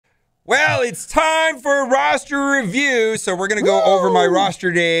Well, it's time for a roster review. So we're going to go over my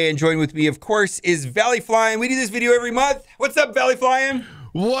roster today. And join with me, of course, is Valley Flying. We do this video every month. What's up, Valley Flying?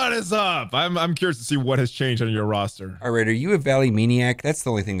 What is up? I'm curious to see what has changed on your roster. All right, are you a Valley Maniac? That's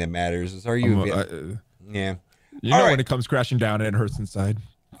the only thing that matters. Is are you yeah. You know when it comes crashing down, it hurts inside.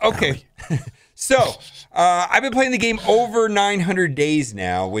 Okay. So, I've been playing the game over 900 days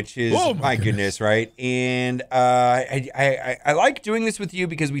now, which is, my goodness, right? And I like doing this with you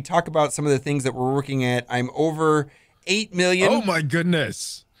because we talk about some of the things that we're working at. I'm over 8 million. Oh, my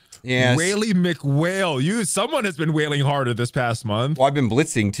goodness. Yes. Whaley McWhale. Someone has been whaling harder this past month. Well, I've been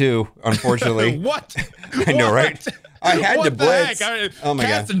blitzing too, unfortunately. What? I know, right? I had to blitz. Oh my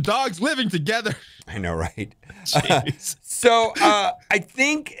Cats and dogs living together. I know, right? So I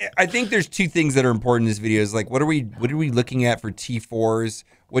think there's two things that are important in this video. Is like, what are we looking at for T4s?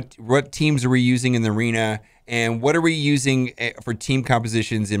 What teams are we using in the arena? And what are we using for team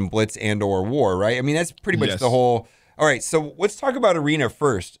compositions in Blitz and or War, right? I mean, that's pretty much the whole. All right, so let's talk about arena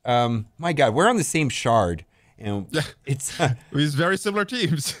first. My God, we're on the same shard. And it's these very similar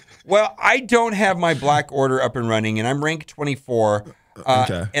teams. Well, I don't have my Black Order up and running, and I'm ranked 24.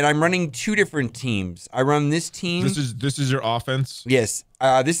 And I'm running two different teams. I run this team. This is your offense? Yes.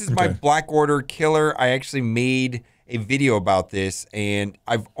 This is my Black Order killer. I actually made a video about this, and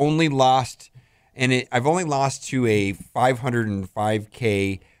I've only lost to a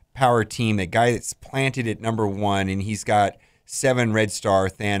 505K power team, a guy that's planted at #1, and he's got 7 red star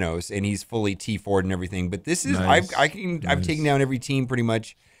Thanos, and he's fully T4'd and everything. But this is I've taken down every team pretty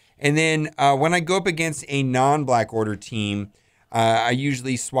much. And then when I go up against a non-Black Order team, I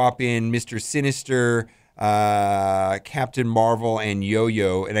usually swap in Mr. Sinister, Captain Marvel, and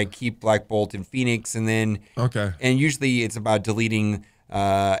Yo-Yo, and I keep Black Bolt and Phoenix. And then and usually it's about deleting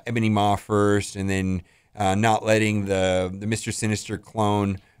Ebony Maw first, and then not letting the Mr. Sinister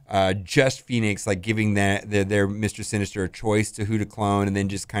clone just Phoenix, like giving their Mr. Sinister a choice to who to clone, and then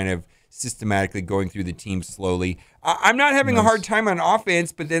just kind of systematically going through the team slowly. I'm not having a hard time on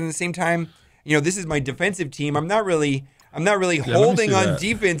offense, but then at the same time, you know, this is my defensive team. I'm not really holding on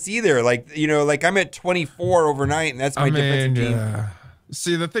defense either. Like, you know, like I'm at 24 overnight, and that's my defensive team.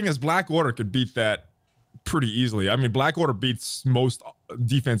 See, the thing is, Black Order could beat that pretty easily. I mean, Black Order beats most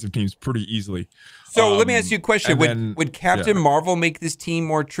defensive teams pretty easily. So let me ask you a question. Would Captain Marvel make this team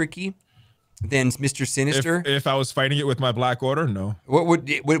more tricky than Mr. Sinister? If I was fighting it with my Black Order, no.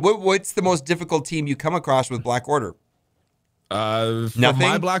 What's the most difficult team you come across with Black Order? For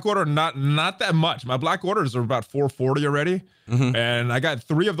my Black Order, not that much. My Black Orders are about 440 already, and I got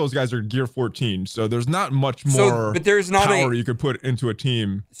 3 of those guys are gear 14. So there's not much more power you could put into a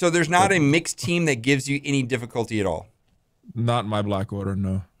team. So there's not a mixed team that gives you any difficulty at all. Not my Black Order,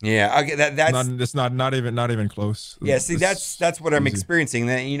 no. Yeah, okay, it's not even close. Yeah, see, that's what I'm experiencing.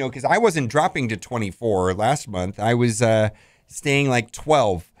 That, you know, because I wasn't dropping to 24 last month. I was staying like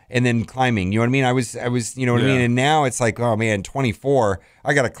 12. And then climbing, you know what I mean? I was, you know what I mean? And now it's like, oh man, 24.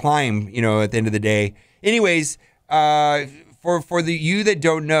 I got to climb, you know, at the end of the day. Anyways, for you that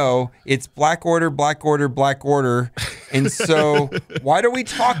don't know, it's Black Order, Black Order, Black Order. And so why do we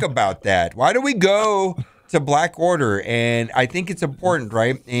talk about that? Why do we go to Black Order? And I think it's important,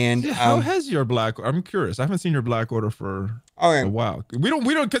 right? And how has your Black? I'm curious. I haven't seen your Black Order for a while. We don't,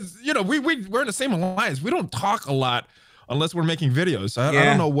 because you know we're in the same alliance. We don't talk a lot. Unless we're making videos. I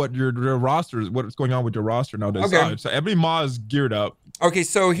don't know what your roster is, what's going on with your roster nowadays. So Ebony Maw is geared up. Okay,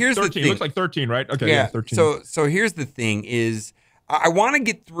 so here's 13. the thing. It looks like 13, right? Okay, yeah 13. So here's the thing is I want to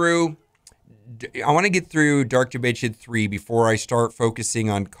get through Dark Dimension 3 before I start focusing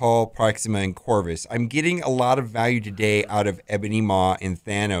on Cull, Proxima, and Corvus. I'm getting a lot of value today out of Ebony Maw and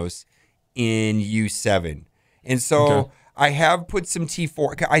Thanos in U7. And so I have put some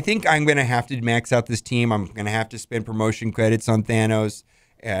T4. I think I'm going to have to max out this team. I'm going to have to spend promotion credits on Thanos.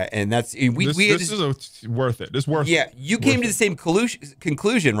 And that's this is worth it. It's worth it. Yeah, you came to the same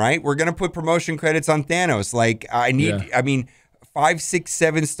conclusion, right? We're going to put promotion credits on Thanos. Like, I mean, 5, 6,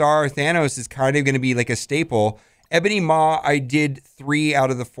 7 star Thanos is kind of going to be like a staple. Ebony Maw, I did 3 out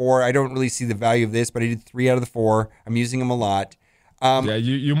of the 4. I don't really see the value of this, but I did 3 out of the 4. I'm using them a lot. Yeah,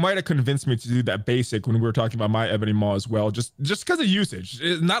 you might have convinced me to do that basic when we were talking about my Ebony Maw as well, just because of usage.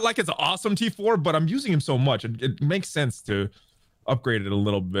 It's not like it's an awesome T4, but I'm using him so much. It makes sense to upgrade it a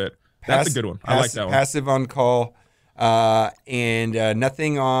little bit. That's a good one. I like that one. Passive on Cull, and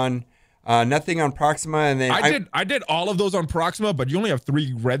nothing on Proxima. And then I did all of those on Proxima, but you only have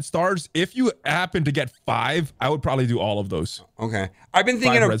 3 red stars. If you happen to get 5, I would probably do all of those. Okay, I've been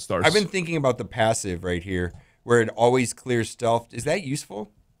thinking about the passive right here, where it always clears stealth. Is that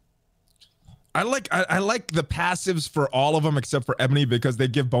useful? I like the passives for all of them except for Ebony because they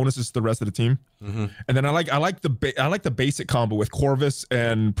give bonuses to the rest of the team. And then I like the basic combo with Corvus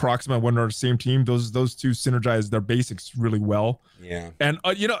and Proxima when they're on the same team. Those two synergize their basics really well. Yeah. And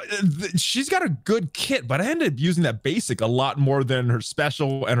you know, she's got a good kit, but I ended up using that basic a lot more than her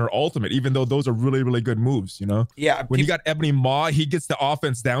special and her ultimate, even though those are really, really good moves, you know? Yeah. When you got Ebony Maw, he gets the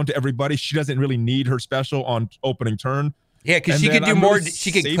offense down to everybody. She doesn't really need her special on opening turn. Yeah, because she could do more.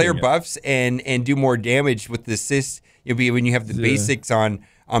 She could clear buffs and do more damage with the assists. You'll be when you have the basics on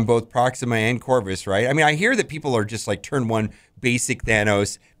both Proxima and Corvus, right? I mean, I hear that people are just like turn one basic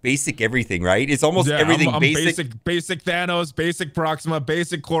Thanos, basic everything, right? It's almost everything I'm basic Thanos, basic Proxima,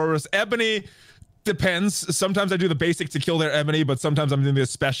 basic Corvus. Ebony depends. Sometimes I do the basic to kill their Ebony, but sometimes I'm doing the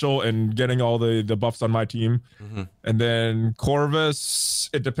special and getting all the buffs on my team. And then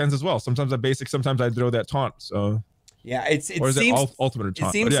Corvus, it depends as well. Sometimes I basic, sometimes I throw that taunt. So. Yeah, it seems ultimate taunt,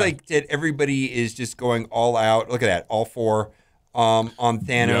 it seems like that everybody is just going all out. Look at that, all four on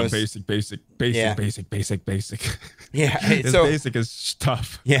Thanos. Yeah, basic. Yeah, his basic is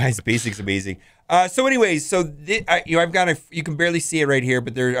tough. Yeah, his basic's amazing. So, anyways, so I've got you can barely see it right here,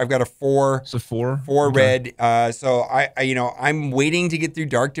 but I've got a 4. So 4 red. So I'm waiting to get through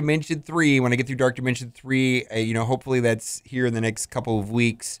Dark Dimension 3. When I get through Dark Dimension 3, hopefully that's here in the next couple of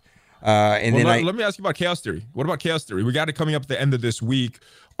weeks. And then let me ask you about Chaos Theory. What about Chaos Theory? We got it coming up at the end of this week.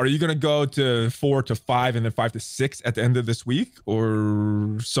 Are you going to go to 4 to 5 and then 5 to 6 at the end of this week,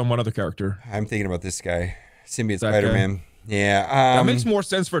 or some one other character? I'm thinking about this guy, Symbiote Spider-Man. Yeah, that makes more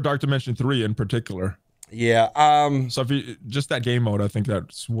sense for Dark Dimension 3 in particular. Yeah. So if you just that game mode, I think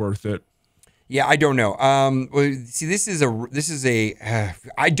that's worth it. Yeah, I don't know. Well, see, this is a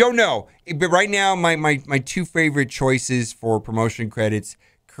I don't know. But right now, my two favorite choices for promotion credits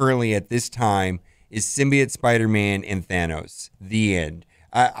currently at this time is Symbiote Spider-Man and Thanos. The end.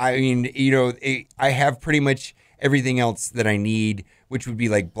 I mean, I have pretty much everything else that I need, which would be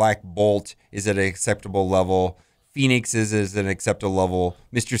like Black Bolt is at an acceptable level. Phoenix is an acceptable level.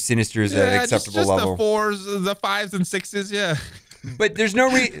 Mr. Sinister is at an acceptable level. The 4s, the 5s, and 6s, yeah. But there's no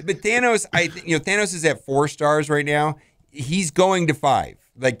but Thanos, Thanos is at 4 stars right now. He's going to 5.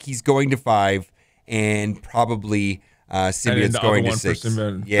 Like, he's going to 5, and probably Symbiote's going to 6.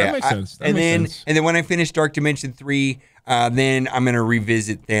 Yeah, that makes sense. And then when I finish Dark Dimension 3, then I'm gonna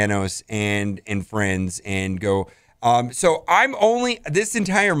revisit Thanos and Friends and go. So I'm only this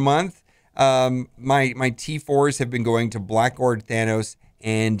entire month. My T4s have been going to Blackguard, Thanos,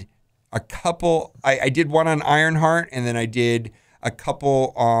 and a couple. I did one on Ironheart, and then I did a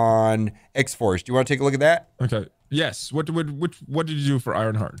couple on X-Force. Do you want to take a look at that? Okay. Yes. What did you do for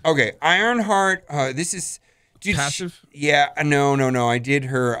Ironheart? Okay, Ironheart. This is. Dude, passive? Yeah, no. I did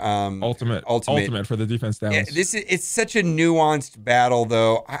her ultimate for the defense downs. Yeah, it's such a nuanced battle,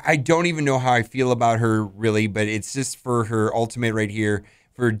 though. I don't even know how I feel about her really, but it's just for her ultimate right here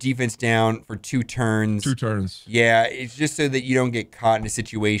for defense down for 2 turns. 2 turns. Yeah, it's just so that you don't get caught in a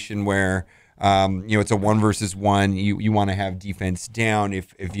situation where it's a 1 versus 1. You want to have defense down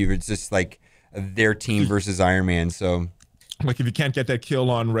if it's just like their team versus Iron Man. So. Like if you can't get that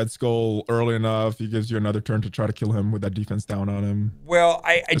kill on Red Skull early enough, he gives you another turn to try to kill him with that defense down on him. Well,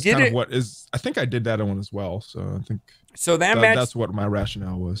 I did it. I think I did that one as well. So I think that's what my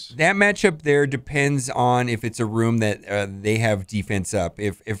rationale was. That matchup there depends on if it's a room that they have defense up.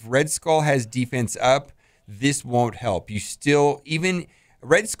 If Red Skull has defense up, this won't help. You still even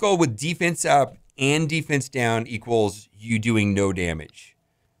Red Skull with defense up and defense down equals you doing no damage.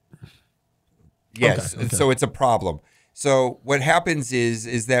 Yes, okay. So it's a problem. So what happens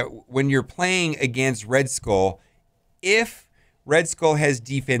is that when you're playing against Red Skull, if Red Skull has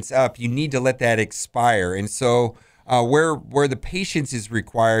defense up, you need to let that expire. And so where the patience is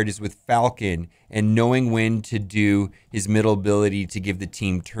required is with Falcon and knowing when to do his middle ability to give the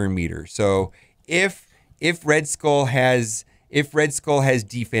team turn meter. So if Red Skull has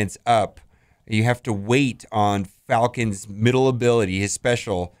defense up, you have to wait on Falcon's middle ability, his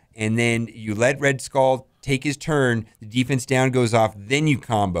special, and then you let Red Skull take his turn, the defense down goes off, then you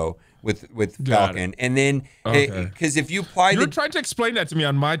combo with Falcon. And then, because if you apply You're trying to explain that to me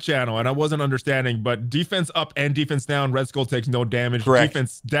on my channel, and I wasn't understanding, but defense up and defense down, Red Skull takes no damage. Correct.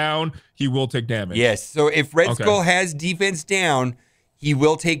 Defense down, he will take damage. Yes, so if Red Skull has defense down, he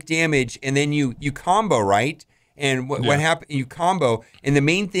will take damage, and then you combo, right? And what happened, you combo, and the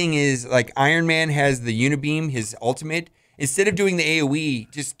main thing is, like, Iron Man has the Unibeam, his ultimate. Instead of doing the AoE,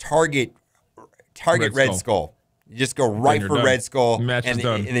 just target Red Skull. You just go right for Red Skull, and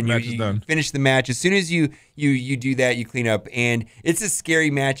then you finish the match. As soon as you do that, you clean up, and it's a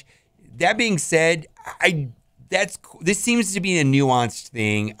scary match. That being said, this seems to be a nuanced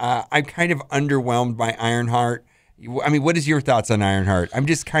thing. I'm kind of underwhelmed by Ironheart. I mean, what is your thoughts on Ironheart? I'm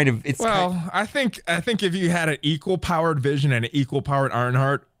just kind of I think if you had an equal powered Vision and an equal powered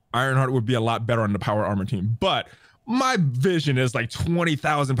Ironheart would be a lot better on the power armor team. But my Vision is like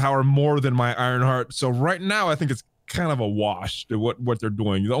 20,000 power more than my Ironheart. So right now, I think it's kind of a wash to what they're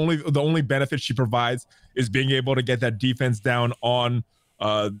doing. The only benefit she provides is being able to get that defense down on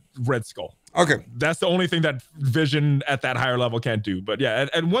Red Skull. Okay, that's the only thing that Vision at that higher level can't do. But yeah,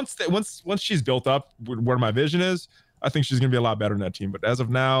 and once she's built up where my Vision is, I think she's gonna be a lot better in that team. But as of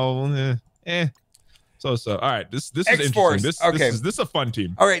now, So all right, this is interesting. This is a fun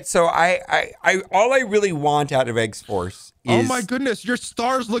team. All right, so I all I really want out of X-Force is, oh my goodness, your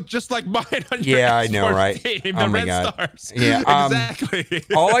stars look just like mine on your X-Force I know, right? team, oh the my red God. Stars. Yeah, exactly.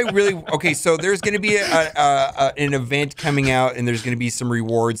 All I really so there's going to be an event coming out, and there's going to be some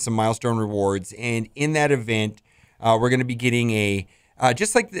rewards, some milestone rewards, and in that event, we're going to be getting a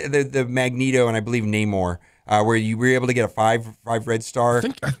just like the Magneto and I believe Namor. Where you were able to get a five red star. I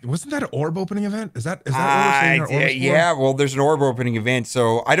think wasn't that an orb opening event? Is that yeah? Well, there's an orb opening event,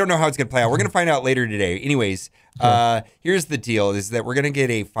 so I don't know how it's gonna play out. We're gonna find out later today. Anyways, here's the deal: is that we're gonna get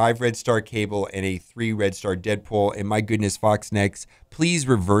a 5 red star Cable and a 3 red star Deadpool. And my goodness, Fox Next, please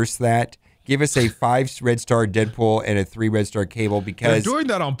reverse that. Give us a 5 red star Deadpool and a 3 red star Cable, because they're doing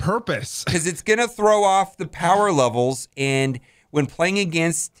that on purpose. Because it's gonna throw off the power levels, and when playing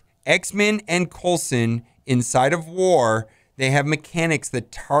against X-Men and Coulson inside of War, they have mechanics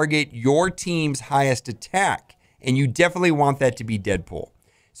that target your team's highest attack, and you definitely want that to be Deadpool.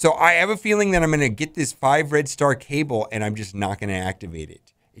 So I have a feeling that I'm going to get this 5 red star Cable, and I'm just not going to activate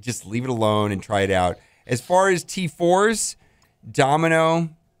it. Just leave it alone and try it out. As far as T4s, Domino,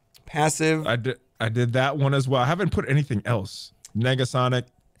 passive. I did that one as well. I haven't put anything else. Negasonic.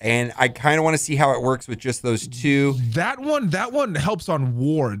 And I kind of want to see how it works with just those 2. That one helps on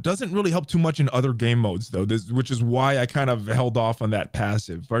War. It doesn't really help too much in other game modes though, which is why I kind of held off on that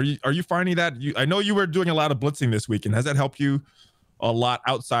passive. Are you finding that? I know you were doing a lot of blitzing this weekend. Has that helped you a lot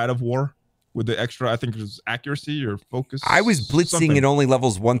outside of War with the extra? I think it was accuracy or focus. I was blitzing at only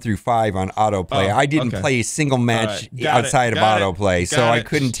levels 1 through 5 on autoplay. I didn't play a single match outside of autoplay, so I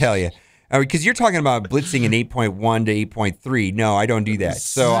couldn't tell you. Because you're talking about blitzing in 8.1 to 8.3. No, I don't do that.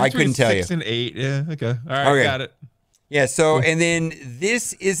 So I couldn't tell you. 6 and 8. Yeah. Okay. All right. Got it. Yeah. So, and then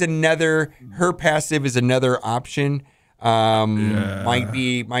this is another, her passive is another option. Might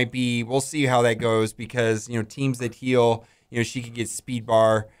be, we'll see how that goes, because, teams that heal, she could get speed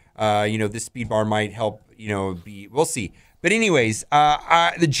bar. This speed bar might help, we'll see. But anyways,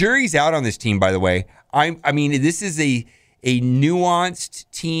 the jury's out on this team, by the way. I mean, this is a nuanced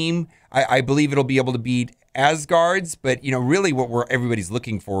team. I believe it'll be able to beat Asgard's, but really what everybody's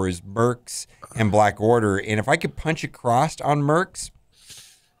looking for is Mercs and Black Order. And if I could punch across on Mercs,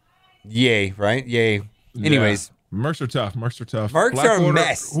 yay, right? Yay. Anyways, Mercs are tough. Mercs Black are a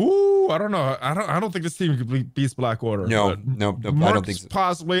mess. Ooh, I don't know. I don't think this team beats Black Order. No, Mercs, I don't think so.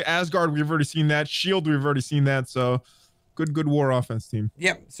 Possibly Asgard. We've already seen that. Shield. We've already seen that. So. Good War offense team.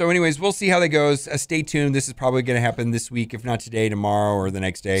 Yep. So anyways, we'll see how that goes. Stay tuned. This is probably going to happen this week, if not today, tomorrow, or the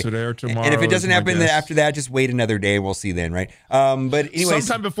next day. Today or tomorrow. And if it doesn't happen then after that, just wait another day. We'll see then, right? But anyways.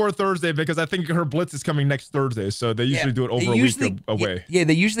 Sometime before Thursday, because I think her blitz is coming next Thursday. So they usually do it over a week away. Yeah,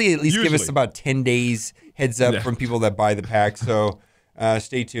 they usually at least give us about 10 days heads up from people that buy the pack. So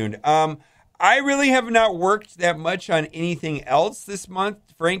stay tuned. I really have not worked that much on anything else this month,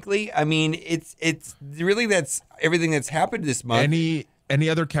 frankly. I mean, it's really that's everything that's happened this month. Any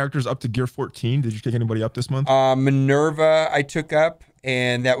other characters up to gear 14? Did you take anybody up this month? Minerva I took up,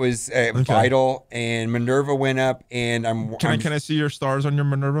 and that was vital. And Minerva went up, and Can I see your stars on your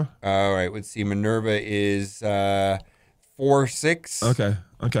Minerva? All right, let's see. Minerva is 4-6.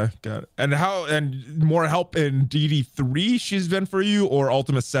 Okay, got it. And more help in DD3 she's been for you, or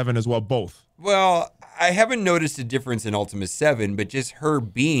Ultima 7 as well, both? Well, I haven't noticed a difference in Ultima 7, but just her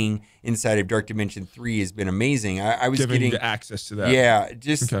being inside of Dark Dimension 3 has been amazing. I was getting access to that. Yeah,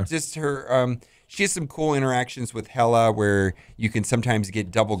 just her. She has some cool interactions with Hela where you can sometimes get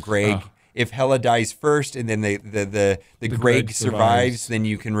double Greg. If Hela dies first and then the Greg survives, then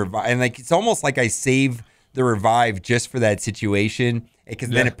you can revive. And it's almost like I save the revive just for that situation, because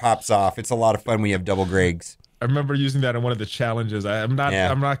then it pops off. It's a lot of fun when you have double Gregs. I remember using that in one of the challenges. I'm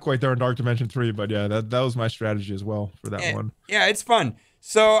not quite there in Dark Dimension 3, but yeah, that was my strategy as well for that one. Yeah, it's fun.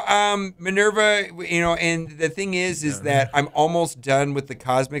 So Minerva, and the thing is that I'm almost done with the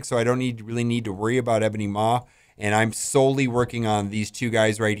Cosmic, so I don't really need to worry about Ebony Maw, and I'm solely working on these 2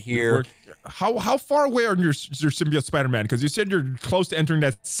 guys right here. how far away are your symbiote Spider-Man? Because you said you're close to entering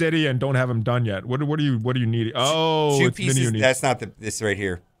that city and don't have him done yet. What do you need? Oh, two it's pieces. That's not this right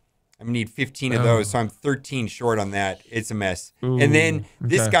here. I'm gonna need 15 of those, so I'm 13 short on that. It's a mess. Ooh, and then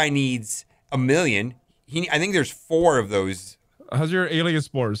this guy needs 1 million. I think there's 4 of those. How's your alien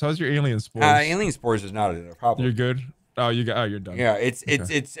spores? Alien spores is not a problem. You're good. You're done. Yeah,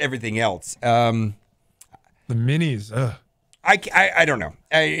 it's everything else. The minis. Ugh. I don't know.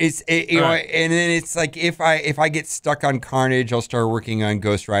 You know, and then it's like if I get stuck on Carnage, I'll start working on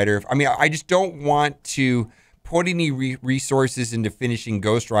Ghost Rider. I mean, I just don't want to put any resources into finishing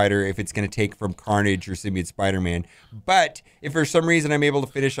Ghost Rider if it's going to take from Carnage or Symbiote Spider-Man. But if for some reason I'm able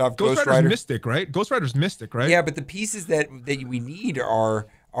to finish off Ghost Rider, Mystic, right? Ghost Rider's Mystic, right? Yeah, but the pieces that we need are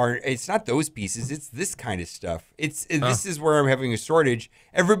it's not those pieces. It's this kind of stuff. This is where I'm having a shortage.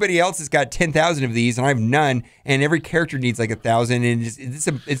 Everybody else has got 10,000 of these, and I have none. And every character needs like 1,000. And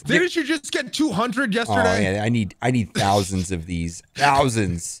didn't you just get 200 yesterday? Oh yeah, I need thousands of these.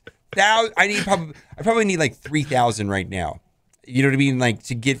 Thousands. I probably need like 3,000 right now. You know what I mean? Like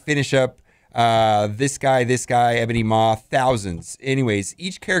to finish up this guy, Ebony Maw, thousands. Anyways,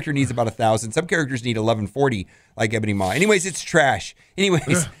 each character needs about 1,000. Some characters need 1140, like Ebony Maw. Anyways, it's trash.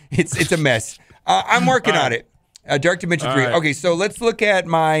 Anyways, it's a mess. I'm working on it. Dark Dimension 3. Right. Okay, so let's look at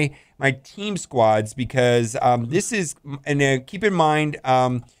my team squads because this is, and keep in mind,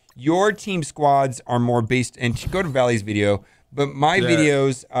 your team squads are more based, and go to Valley's video. But my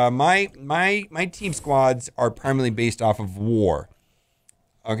videos, my team squads are primarily based off of war.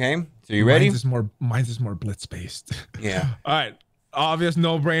 Okay, so you ready? Mine's is more blitz based. Yeah. All right. Obvious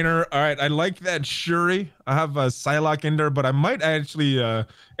no-brainer. All right, I like that Shuri. I have a Psylocke in there, but I might actually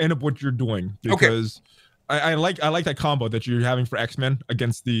end up what you're doing because I like that combo that you're having for X-Men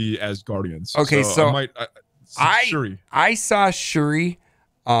against the Asgardians. Okay, so Shuri. I saw Shuri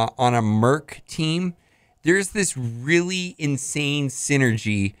on a Merc team. There's this really insane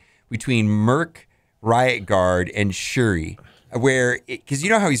synergy between Merc, Riot Guard, and Shuri, where because you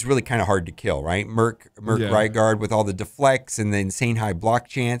know how he's really kind of hard to kill, right? Merc, Riot Guard with all the deflects and the insane high block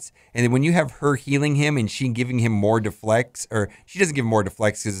chance, and then when you have her healing him and she giving him more deflects, or she doesn't give him more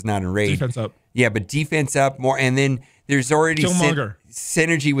deflects because it's not in raid. Defense up. Yeah, but defense up more, and then there's already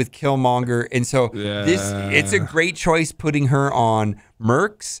synergy with Killmonger, and so it's a great choice putting her on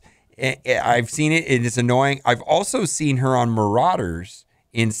Mercs. I've seen it. It is annoying. I've also seen her on Marauders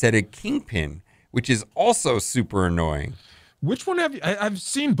instead of Kingpin, which is also super annoying. Which one have you? I've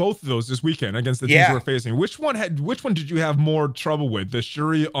seen both of those this weekend against the teams we're facing. Which one did you have more trouble with? The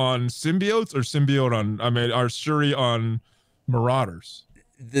Shuri on symbiotes or symbiote on? I mean, or Shuri on Marauders?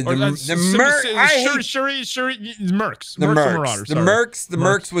 The Mercs. Shuri, Mercs. The Mercs. Marauders. The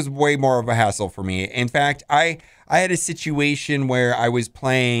Mercs was way more of a hassle for me. In fact, I had a situation where I was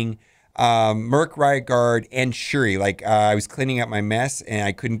playing Merc, Riot Guard, and Shuri. Like I was cleaning up my mess, and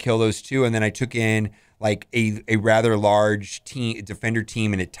I couldn't kill those two, and then I took in like a rather large defender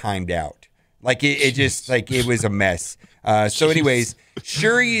team, and it timed out. Like it just like it was a mess. So, anyways,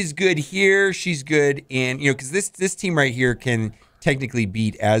 Shuri is good here. She's good in because this team right here can technically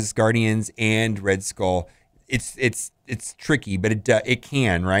beat Asgardians and Red Skull. It's tricky, but it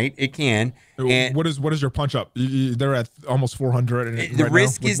can, right? It can. And what is your punch up? They're at almost 400. The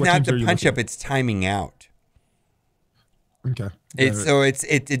risk is not the punch up; it's timing out. Okay.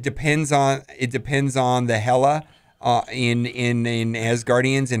 It depends on the Hela in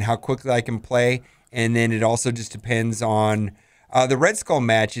Asgardians and how quickly I can play, and then it also just depends on the Red Skull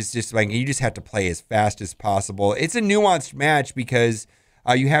match. Is just like you just have to play as fast as possible. It's a nuanced match because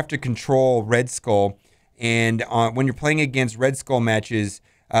you have to control Red Skull. And when you're playing against Red Skull matches,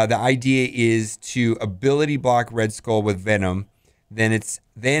 the idea is to ability block Red Skull with Venom. Then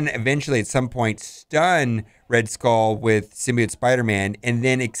eventually at some point stun Red Skull with Symbiote Spider-Man, and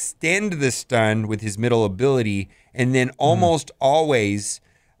then extend the stun with his middle ability. And then almost always,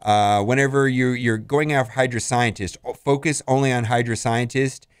 whenever you're going after Hydra Scientist, focus only on Hydra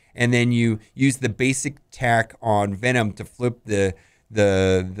Scientist, and then you use the basic attack on Venom to flip the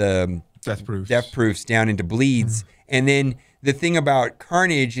death proofs down into bleeds. And then the thing about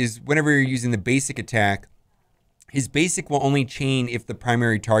Carnage is whenever you're using the basic attack, his basic will only chain if the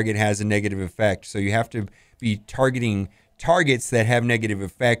primary target has a negative effect. So you have to be targeting targets that have negative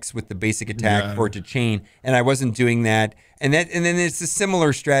effects with the basic attack for it to chain. And I wasn't doing that. And then it's a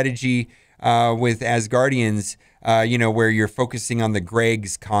similar strategy with Asgardians, where you're focusing on the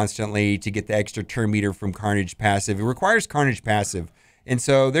Gregs constantly to get the extra turn meter from Carnage passive. It requires Carnage passive. And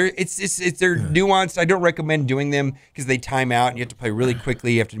so they're nuanced. I don't recommend doing them because they time out and you have to play really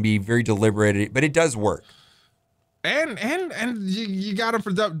quickly. You have to be very deliberate, but it does work. And you got him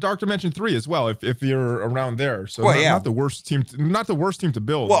for Dark Dimension 3 as well if you're around there. So not the worst team to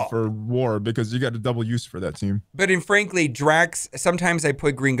build for War, because you got a double use for that team. But frankly, Drax, sometimes I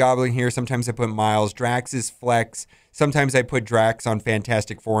put Green Goblin here, sometimes I put Miles. Drax is flex. Sometimes I put Drax on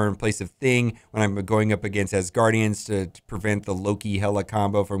Fantastic Four in place of Thing when I'm going up against Asgardians to prevent the Loki Hela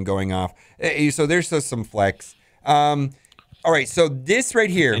combo from going off. So there's some flex. All right, so this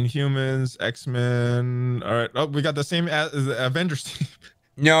right here. Inhumans, X-Men. All right. Oh, we got the same as the Avengers team.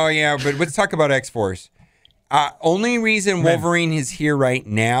 No, yeah, but let's talk about X-Force. Only reason Wolverine is here right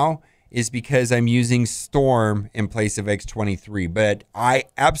now is because I'm using Storm in place of X-23. But I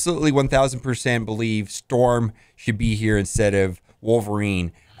absolutely 1,000% believe Storm should be here instead of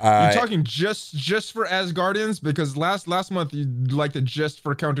Wolverine. You're talking just for Asgardians, because last month you liked it just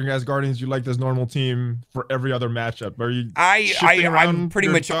for countering Asgardians. You like this normal team for every other matchup. Are you? I'm pretty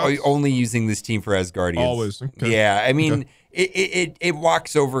much only using this team for Asgardians. Always. Okay. Yeah, I mean, it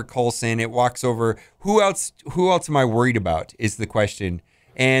walks over Coulson. It walks over who else? Who else am I worried about? Is the question.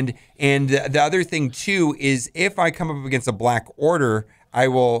 And the other thing too is if I come up against a Black Order, I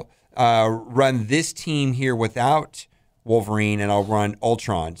will run this team here without Wolverine, and I'll run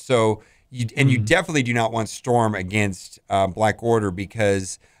Ultron. So you definitely do not want Storm against Black Order,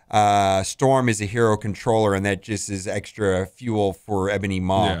 because Storm is a hero controller, and that just is extra fuel for Ebony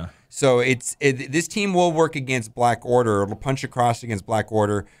Maw. Yeah. So this team will work against Black Order. It'll punch across against Black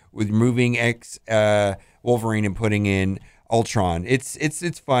Order with removing Wolverine and putting in Ultron.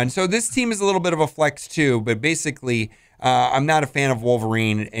 It's fun. So this team is a little bit of a flex too, but basically I'm not a fan of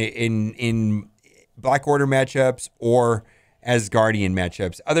Wolverine in Black Order matchups or Asgardian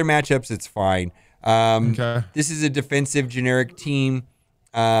matchups. Other matchups, it's fine. This is a defensive generic team.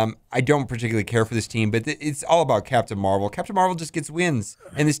 I don't particularly care for this team, but it's all about Captain Marvel. Captain Marvel just gets wins,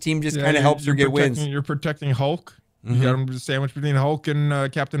 and this team just kind of helps her get wins. You're protecting Hulk. You got him sandwiched between Hulk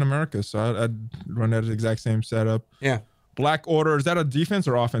and Captain America, so I'd run that exact same setup. Yeah. Black Order, is that a defense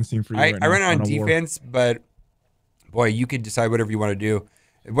or offense team for you? I run it on defense, but boy, you could decide whatever you want to do.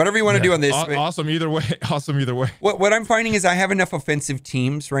 Whatever you want to do on this. Awesome either way. Awesome either way. What I'm finding is I have enough offensive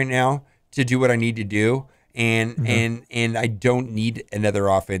teams right now to do what I need to do, and I don't need another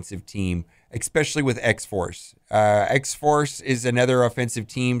offensive team, especially with X-Force. X-Force is another offensive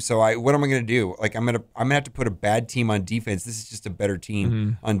team, so what am I going to do? Like I'm gonna have to put a bad team on defense. This is just a better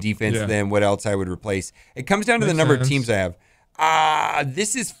team on defense than what else I would replace. It comes down to the number of teams I have.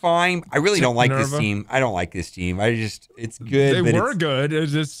 This is fine. I really don't like this team. I don't like this team. It's good. They were good.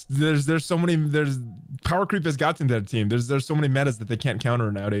 It's just there's so many. There's power creep has gotten to that team. There's so many metas that they can't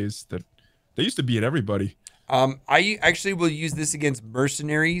counter nowadays that they used to beat everybody. I actually will use this against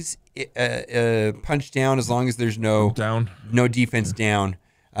mercenaries. Punch down as long as there's no defense down.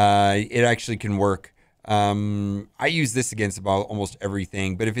 It actually can work. I use this against about almost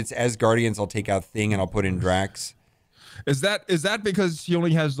everything. But if it's Asgardians, I'll take out Thing and I'll put in Drax. Is that because he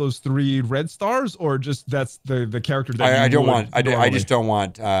only has those 3 red stars, or just that's the character that I don't want? I just don't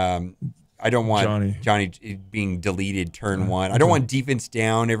want. I don't want Johnny being deleted turn 1. I don't want defense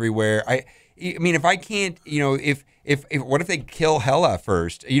down everywhere. I mean, if I can't, if what if they kill Hela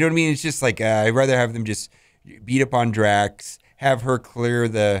first? You know what I mean? It's just like I'd rather have them just beat up on Drax, have her clear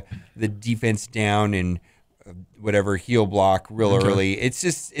the defense down and whatever heal block real early. It's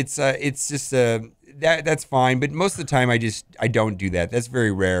just that's fine, but most of the time I don't do that. That's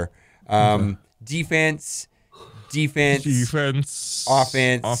very rare. Defense,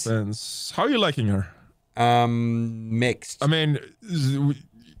 offense. How are you liking her? Mixed. I mean,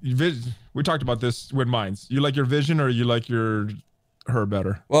 we talked about this with mines. You like your Vision, or you like her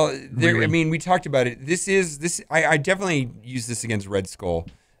better? Well, I mean, we talked about it. I definitely use this against Red Skull.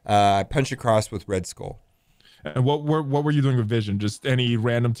 I punch across with Red Skull. And what were you doing with Vision? Just any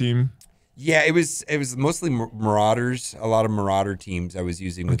random team? Yeah, it was mostly Marauders. A lot of Marauder teams I was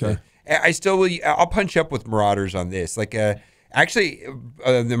using with it. I still will. I'll punch up with Marauders on this. Like, actually,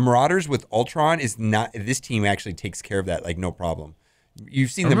 the Marauders with Ultron is not. This team actually takes care of that, like, no problem.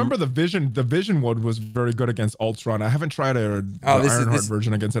 You've seen. Remember the Vision one was very good against Ultron. I haven't tried the Ironheart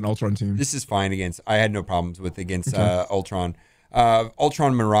version against an Ultron team. This is fine against. I had no problems with against Ultron.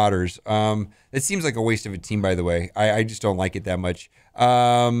 Ultron Marauders. It seems like a waste of a team, by the way. I just don't like it that much.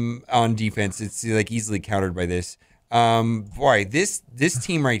 On defense, it's like easily countered by this. Boy, this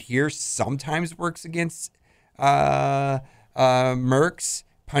team right here sometimes works against Mercs.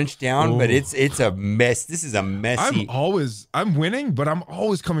 Punch down, but it's a mess. This is a messy. I'm winning, but I'm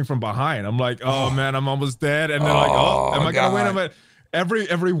always coming from behind. I'm like, oh man, I'm almost dead, and then like, oh, am I gonna win?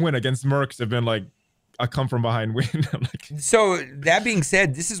 Every win against Mercs have been like, a come from behind win. Like, so that being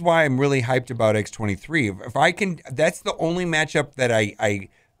said, this is why I'm really hyped about X23. If I can, that's the only matchup that I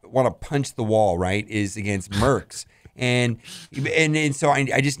want to punch the wall, right, is against Mercs. And so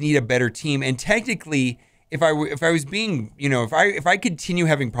I just need a better team. And technically, if I was being, if I continue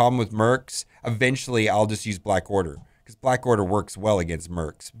having problem with Mercs, eventually I'll just use Black Order, because Black Order works well against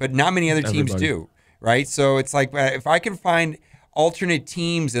Mercs, but not many other teams do, right? So it's like, if I can find alternate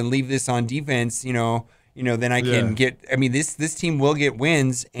teams and leave this on defense, then I can get. I mean, this team will get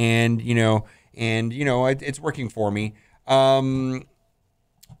wins, and it's working for me.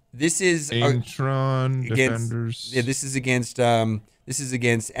 This is Antron Defenders. Yeah, this is against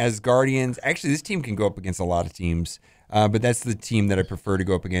Asgardians. Actually, this team can go up against a lot of teams, but that's the team that I prefer to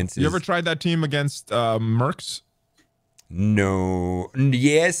go up against. You ever tried that team against Mercs? No.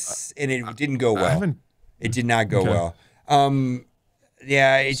 Yes, and it didn't go well. It did not go well.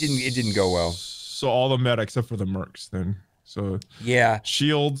 Yeah, it didn't go well. So all the meta except for the Mercs then. So yeah,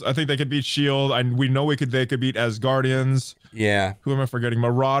 Shields. I think they could beat Shield. And we know they could beat Asgardians. Yeah. Who am I forgetting?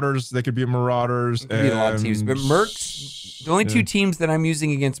 Marauders. They could beat Marauders. Beat a lot of teams, but Mercs. The only two teams that I'm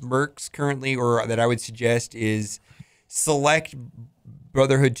using against Mercs currently, or that I would suggest, is select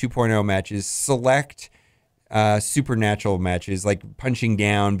Brotherhood 2.0 matches, select supernatural matches like punching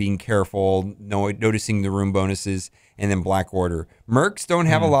down, being careful, noticing the room bonuses, and then Black Order. Mercs don't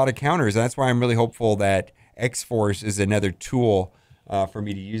have a lot of counters. And that's why I'm really hopeful that X-Force is another tool for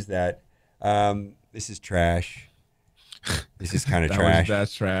me to use that. This is trash. This is kind of trash.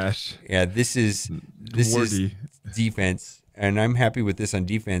 That's trash. Yeah, this is defense, and I'm happy with this on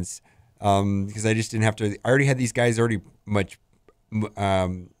defense because I just didn't have to. I already had these guys already much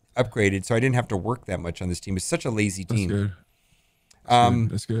upgraded, so I didn't have to work that much on this team. It's such a lazy team.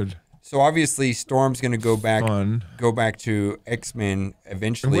 That's good. So obviously, Storm's going to go back to X-Men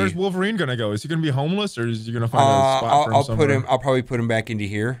eventually. And where's Wolverine going to go? Is he going to be homeless, or is he going to find a spot for him somewhere? I'll probably put him back into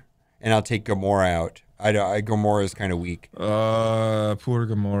here, and I'll take Gamora out. Gamora is kind of weak. Poor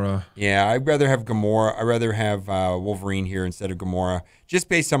Gamora. Yeah, I'd rather have Gamora. I'd rather have Wolverine here instead of Gamora, just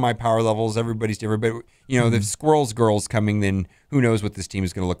based on my power levels. Everybody's different, but the Squirrels girl's coming. Then who knows what this team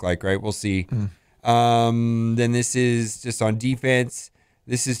is going to look like, right? We'll see. Then this is just on defense.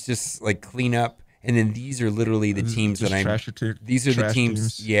 This is just like cleanup, and then these are literally the teams that I'm. These are the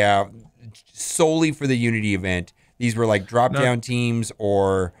teams, yeah, solely for the Unity event. These were like drop-down teams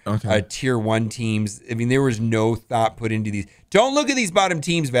or tier 1 teams. I mean, there was no thought put into these. Don't look at these bottom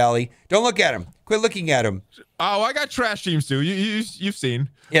teams, Valley. Don't look at them. Quit looking at them. Oh, I got trash teams too. You've seen.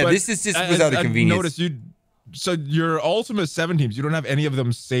 Yeah, but this is just without a convenience. Notice so your Ultimate 7 teams, you don't have any of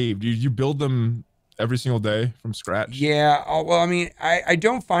them saved. You build them every single day from scratch. Yeah. Well, I mean, I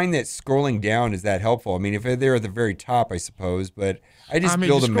don't find that scrolling down is that helpful. I mean, if they're at the very top, I suppose, but I just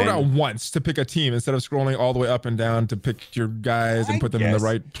build them. Scroll down once to pick a team instead of scrolling all the way up and down to pick your guys and put them in the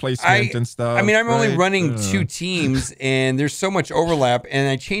right placement and stuff. I mean, I'm only running 2 teams, and there's so much overlap, and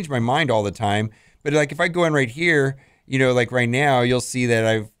I change my mind all the time. But like if I go in right here, like right now, you'll see that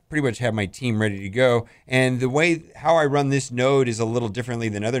I've pretty much have my team ready to go. And the way how I run this node is a little differently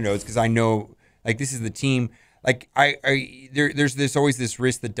than other nodes because I know. Like this is the team. Like there's always this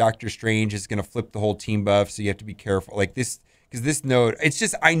risk that Doctor Strange is going to flip the whole team buff, so you have to be careful. Like this, because this node, it's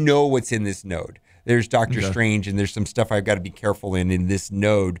just I know what's in this node. There's Doctor Strange, and there's some stuff I've got to be careful in this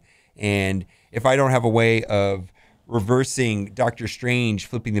node. And if I don't have a way of reversing Doctor Strange,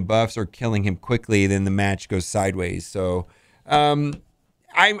 flipping the buffs, or killing him quickly, then the match goes sideways. So I'm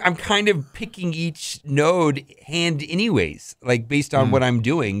kind of picking each node hand anyways, like based on what I'm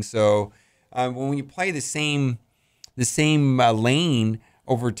doing. So. When you play the same lane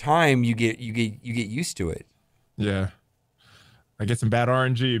over time, you get used to it. Yeah, I get some bad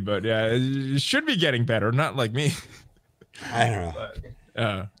RNG, but yeah, it should be getting better. Not like me. I don't know.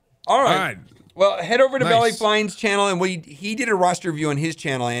 But, all right. Well, head over to Belly Flying's channel, and he did a roster review on his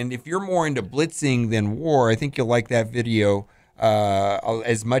channel. And if you're more into blitzing than war, I think you'll like that video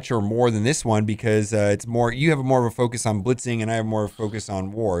as much or more than this one because it's more. You have more of a focus on blitzing, and I have more of a focus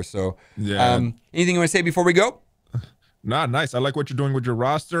on war. So, anything you want to say before we go? Nice. I like what you're doing with your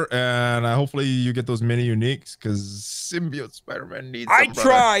roster, and hopefully you get those mini uniques because Symbiote Spider-Man needs them, I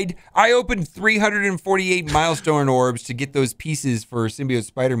tried. I opened 348 milestone orbs to get those pieces for Symbiote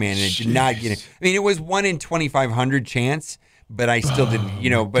Spider-Man, and it did not get it. I mean, it was 1 in 2,500 chance. But I still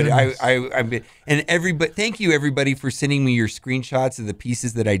didn't, but but thank you everybody for sending me your screenshots of the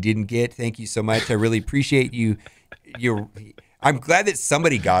pieces that I didn't get. Thank you so much. I really appreciate you. I'm glad that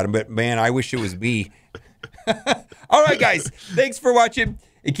somebody got them, but man, I wish it was me. All right, guys, thanks for watching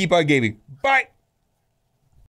and keep on gaming. Bye.